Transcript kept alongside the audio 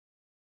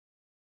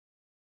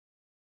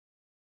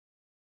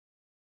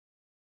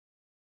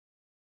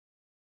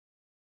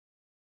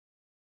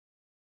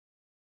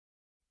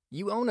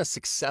You own a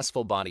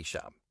successful body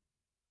shop.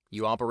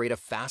 You operate a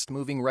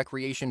fast-moving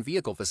recreation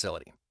vehicle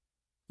facility.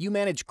 You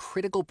manage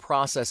critical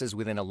processes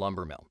within a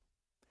lumber mill.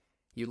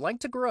 You'd like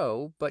to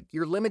grow, but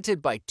you're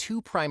limited by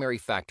two primary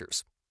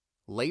factors: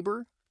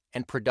 labor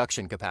and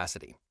production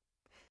capacity.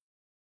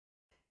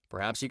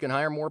 Perhaps you can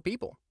hire more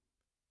people.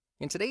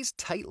 In today's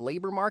tight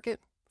labor market,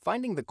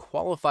 finding the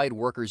qualified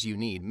workers you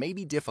need may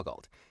be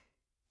difficult.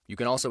 You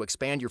can also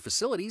expand your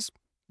facilities,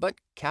 but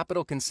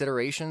capital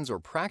considerations or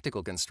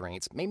practical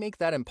constraints may make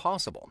that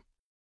impossible.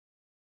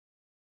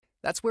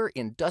 That's where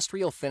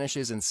Industrial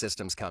Finishes and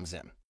Systems comes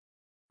in.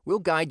 We'll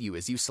guide you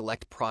as you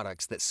select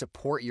products that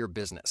support your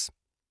business.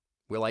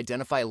 We'll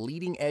identify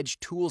leading-edge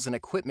tools and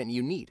equipment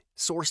you need,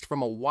 sourced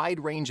from a wide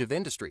range of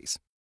industries.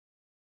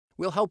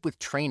 We'll help with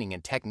training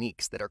and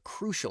techniques that are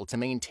crucial to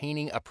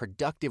maintaining a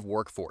productive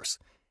workforce.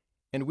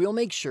 And we'll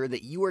make sure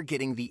that you are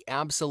getting the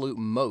absolute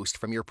most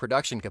from your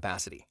production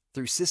capacity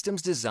through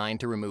systems designed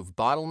to remove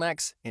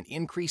bottlenecks and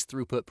increase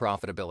throughput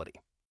profitability.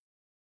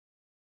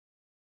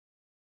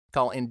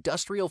 Call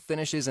Industrial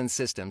Finishes and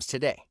Systems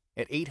today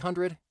at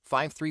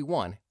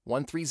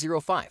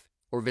 800-531-1305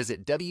 or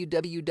visit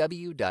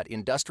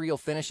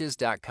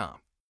www.industrialfinishes.com.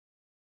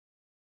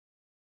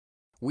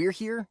 We're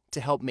here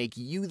to help make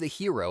you the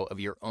hero of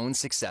your own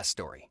success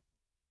story.